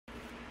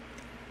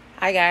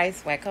Hi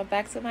guys, welcome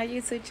back to my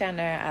YouTube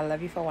channel. I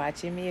love you for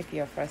watching me. If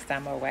you're first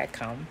timer,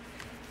 welcome.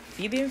 If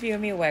you've been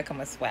viewing me, welcome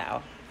as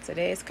well.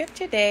 Today is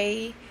scripture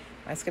day.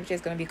 My scripture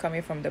is going to be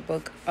coming from the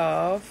book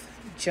of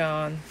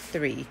John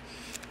 3.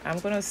 I'm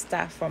going to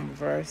start from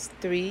verse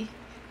 3,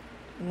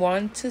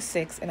 1 to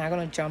 6, and I'm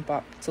going to jump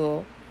up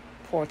to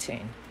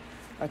 14.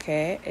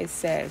 Okay, it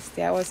says,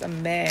 there was a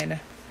man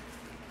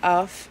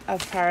of a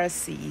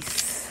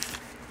Pharisees.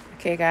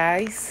 Okay,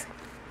 guys,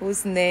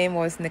 whose name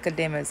was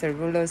Nicodemus, the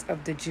rulers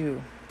of the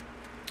Jew.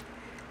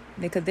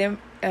 The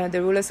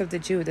rulers of the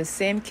Jew, the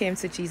same came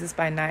to Jesus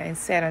by night and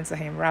said unto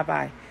him,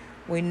 Rabbi,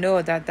 we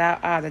know that thou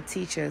art the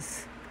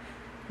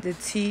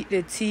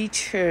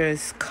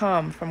teachers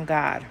come from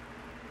God.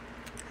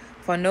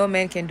 For no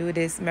man can do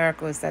these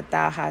miracles that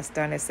thou hast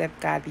done,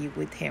 except God be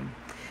with him.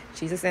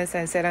 Jesus answered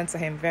and said unto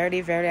him,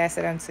 Verily, verily, I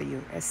said unto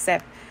you,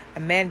 except a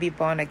man be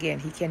born again,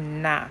 he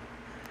cannot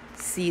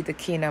see the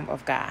kingdom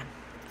of God.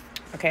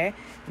 Okay,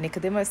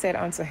 Nicodemus said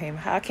unto him,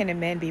 How can a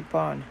man be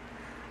born?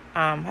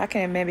 How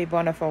can a man be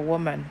born of a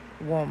woman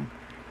womb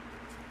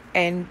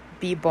and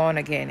be born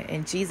again?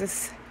 And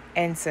Jesus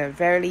answered,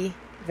 Verily,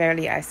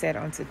 verily, I said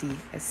unto thee,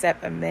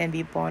 except a man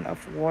be born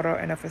of water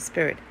and of a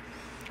spirit,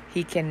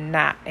 he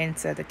cannot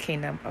enter the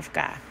kingdom of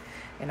God.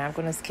 And I'm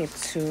going to skip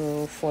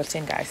to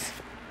 14, guys.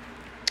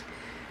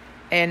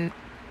 And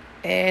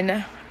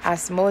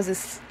as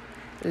Moses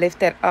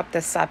lifted up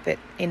the serpent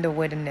in the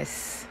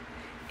wilderness,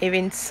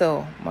 even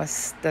so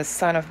must the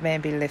Son of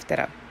Man be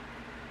lifted up,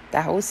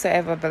 that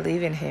whosoever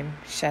believe in him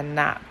shall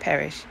not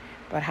perish,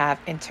 but have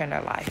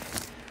eternal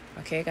life.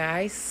 Okay,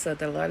 guys, so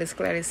the Lord is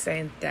clearly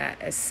saying that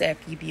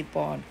except you be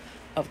born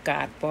of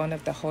God, born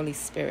of the Holy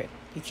Spirit,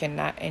 you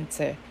cannot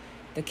enter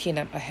the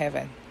kingdom of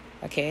heaven.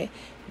 Okay,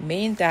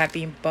 meaning that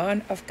being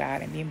born of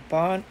God and being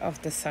born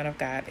of the Son of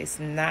God is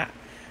not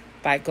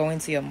by going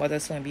to your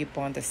mother's womb and be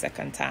born the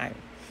second time,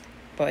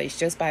 but it's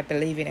just by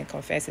believing and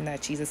confessing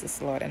that Jesus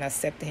is Lord and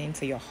accepting him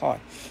to your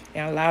heart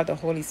and allow the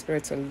Holy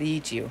Spirit to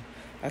lead you.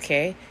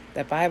 Okay,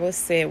 the Bible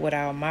says with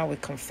our mouth we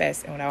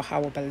confess and with our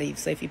heart we believe.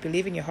 So if you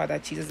believe in your heart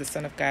that Jesus is the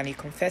Son of God and you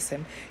confess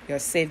him, you're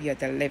saved, you're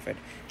delivered.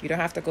 You don't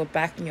have to go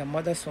back in your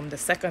mother's womb the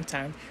second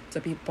time to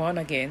be born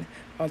again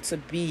or to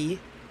be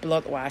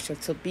blood washed or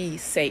to be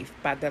saved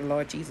by the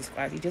Lord Jesus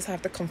Christ. You just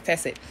have to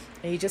confess it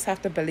and you just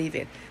have to believe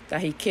it,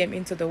 that he came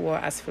into the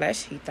world as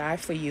flesh, he died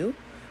for you.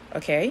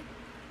 Okay,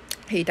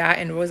 he died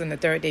and rose on the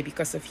third day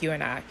because of you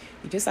and I.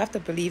 You just have to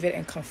believe it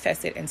and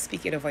confess it and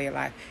speak it over your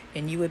life,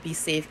 and you will be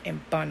saved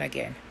and born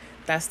again.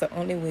 That's the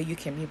only way you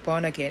can be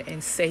born again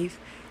and saved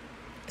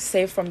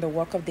from the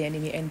work of the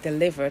enemy and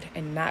delivered,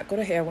 and not go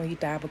to hell when you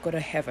die, but go to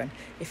heaven.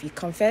 If you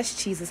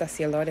confess Jesus as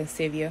your Lord and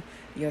Savior,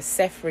 you're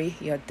set free,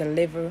 you're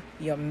delivered,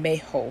 you're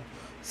made whole.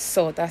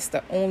 So that's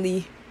the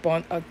only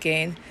born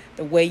again,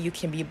 the way you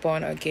can be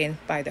born again,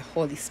 by the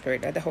Holy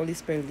Spirit. Let the Holy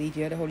Spirit lead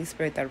you, let the Holy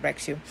Spirit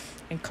direct you,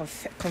 and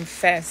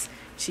confess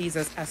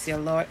Jesus as your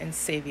Lord and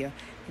Savior,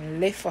 and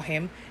live for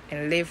him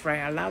and live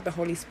right. Allow the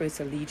Holy Spirit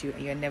to lead you,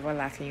 and you're never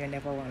lacking, you're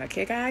never one.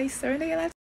 Okay, guys, surrender your life.